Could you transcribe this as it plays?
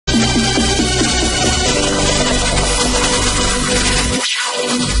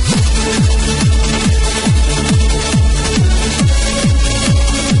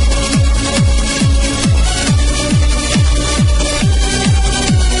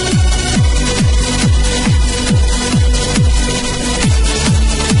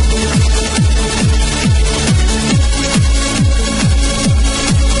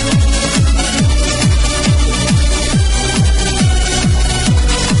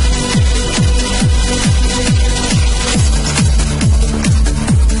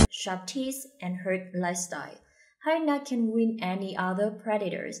sharp teeth and herd lifestyle, hyena can win any other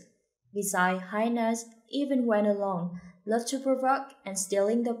predators. Besides, hyenas, even when alone, love to provoke and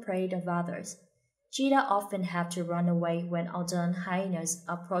stealing the prey of others. Cheetah often have to run away when outdone hyenas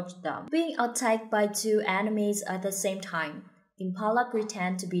approach them, being attacked by two enemies at the same time. Impala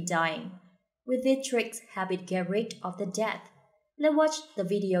pretend to be dying. With these tricks, habit get rid of the dead. Let's watch the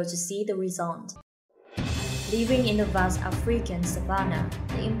video to see the result. Living in the vast African savanna,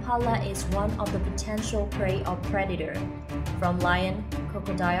 the impala is one of the potential prey of predator, from lion,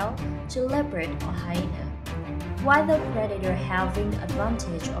 crocodile, to leopard or hyena. While the predator having the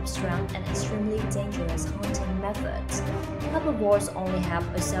advantage of strength and extremely dangerous hunting methods, herbivores only have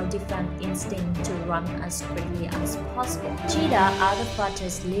a self-defense instinct to run as quickly as possible. Cheetah are the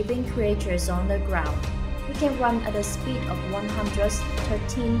fastest living creatures on the ground. They can run at a speed of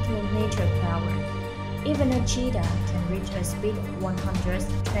 113 km per hour. Even a cheetah can reach a speed of 120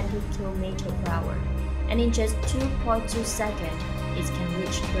 km per hour, and in just 2.2 seconds, it can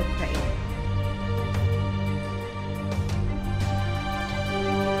reach the prey.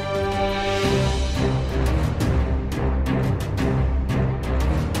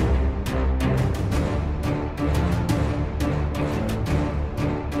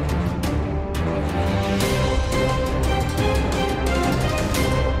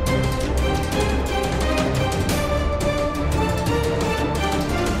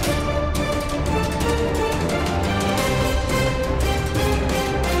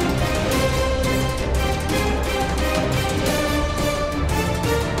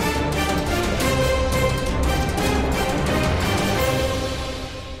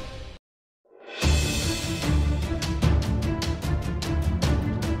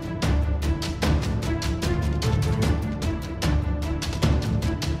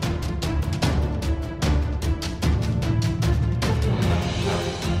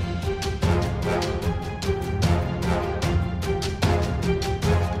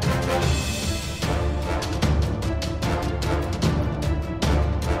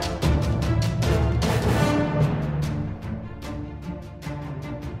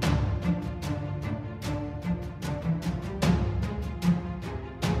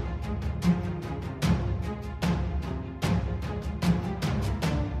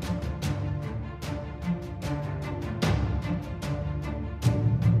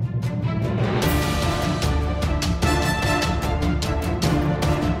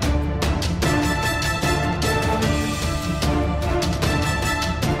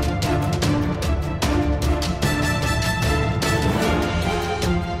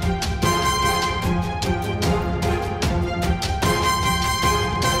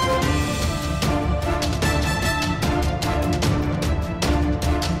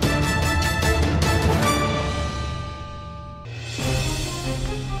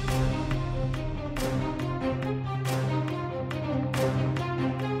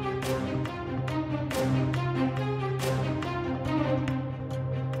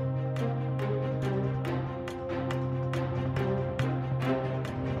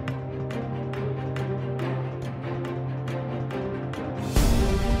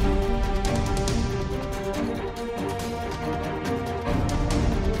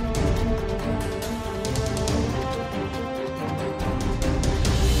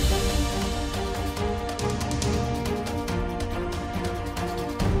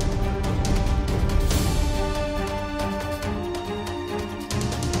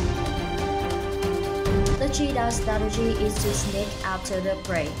 Cheetah's strategy is to sneak after the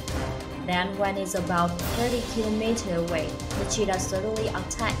prey. Then when it's about 30 km away, the cheetah suddenly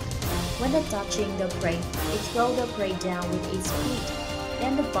attacks. When it's touching the prey, it throws the prey down with its feet.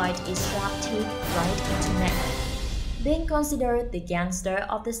 Then it bites its sharp teeth right into neck. Being considered the gangster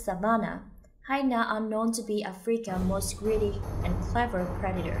of the savanna, hyena are known to be Africa's most greedy and clever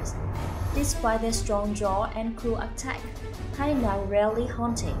predators. Despite their strong jaw and cruel attack, hyena rarely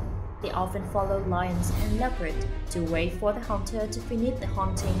hunting. They often follow lions and leopards to wait for the hunter to finish the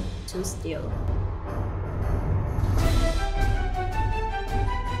hunting to steal.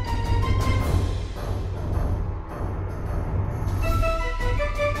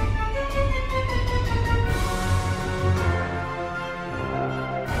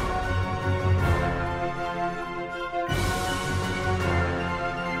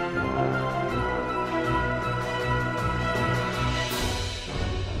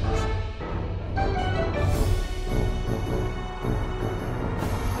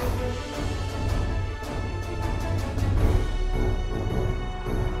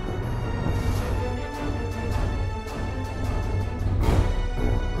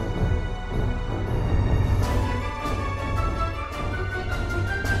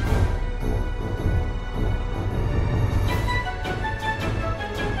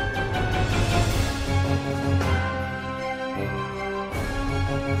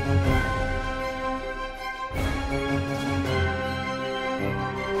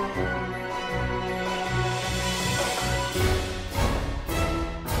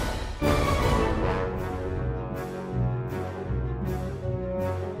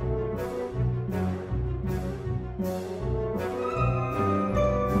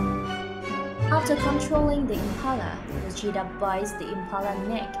 After controlling the impala, the cheetah bites the impala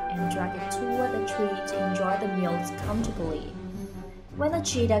neck and drags it toward the tree to enjoy the meals comfortably. When the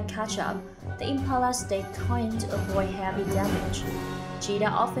cheetah catch up, the impala stays calm to avoid heavy damage. Cheetah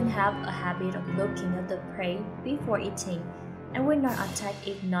often have a habit of looking at the prey before eating and will not attack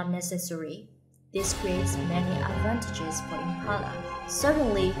if not necessary. This creates many advantages for impala.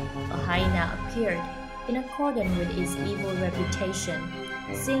 Suddenly, a hyena appeared, in accordance with its evil reputation.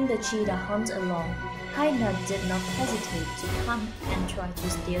 Seeing the cheetah hunt along, Hyena did not hesitate to come and try to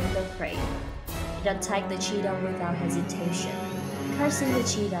steal the prey. It attacked the cheetah without hesitation, cursing the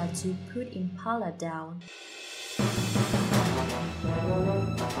cheetah to put Impala down.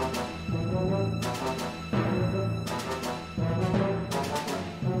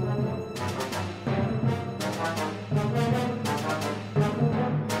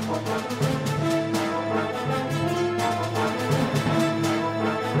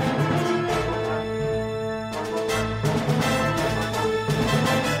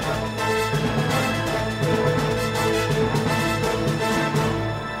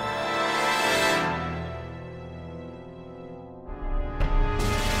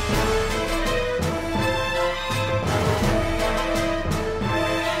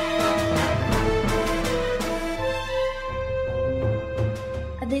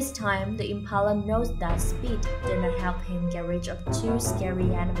 At this time, the Impala knows that speed did not help him get rid of two scary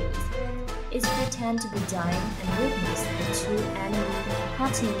enemies. It pretends to be dying and witness the two enemies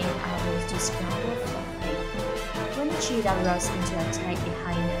hunting in others to scramble for prey. When the cheetah rushes into attack the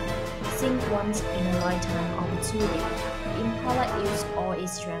hyena, seeing once in a lifetime opportunity, the Impala used all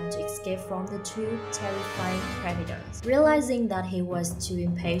its strength to escape from the two terrifying predators. Realizing that he was too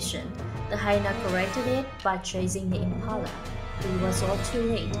impatient, the hyena corrected it by chasing the Impala. It was all too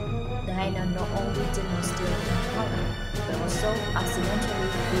late. The hyena not only did not steal the Impala, but also accidentally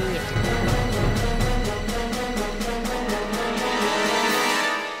threw it.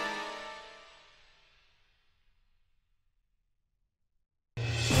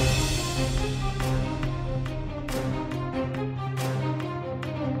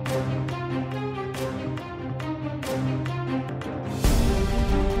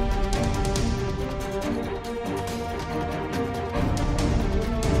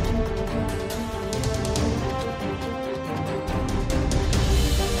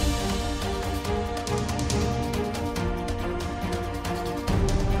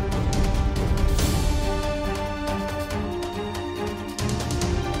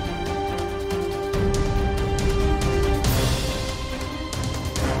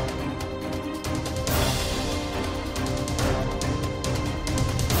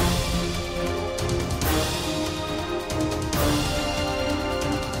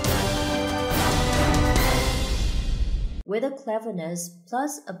 With a cleverness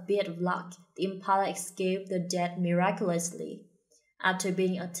plus a bit of luck, the Impala escaped the death miraculously, after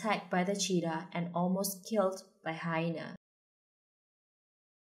being attacked by the cheetah and almost killed by Hyena.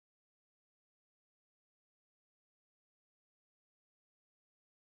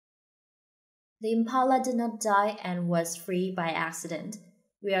 The Impala did not die and was free by accident.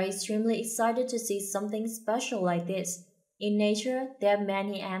 We are extremely excited to see something special like this. In nature, there are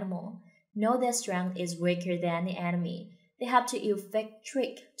many animals. Know their strength is weaker than the enemy. They have to use fake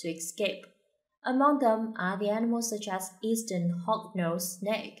tricks to escape. Among them are the animals such as eastern hognose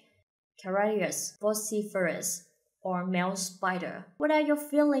snake, Carius vociferus, or male spider. What are your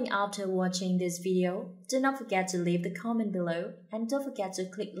feelings after watching this video? Do not forget to leave the comment below, and don't forget to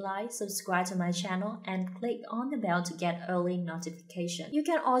click like, subscribe to my channel, and click on the bell to get early notification. You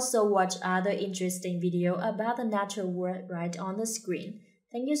can also watch other interesting videos about the natural world right on the screen.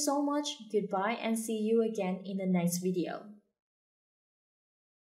 Thank you so much, goodbye, and see you again in the next video.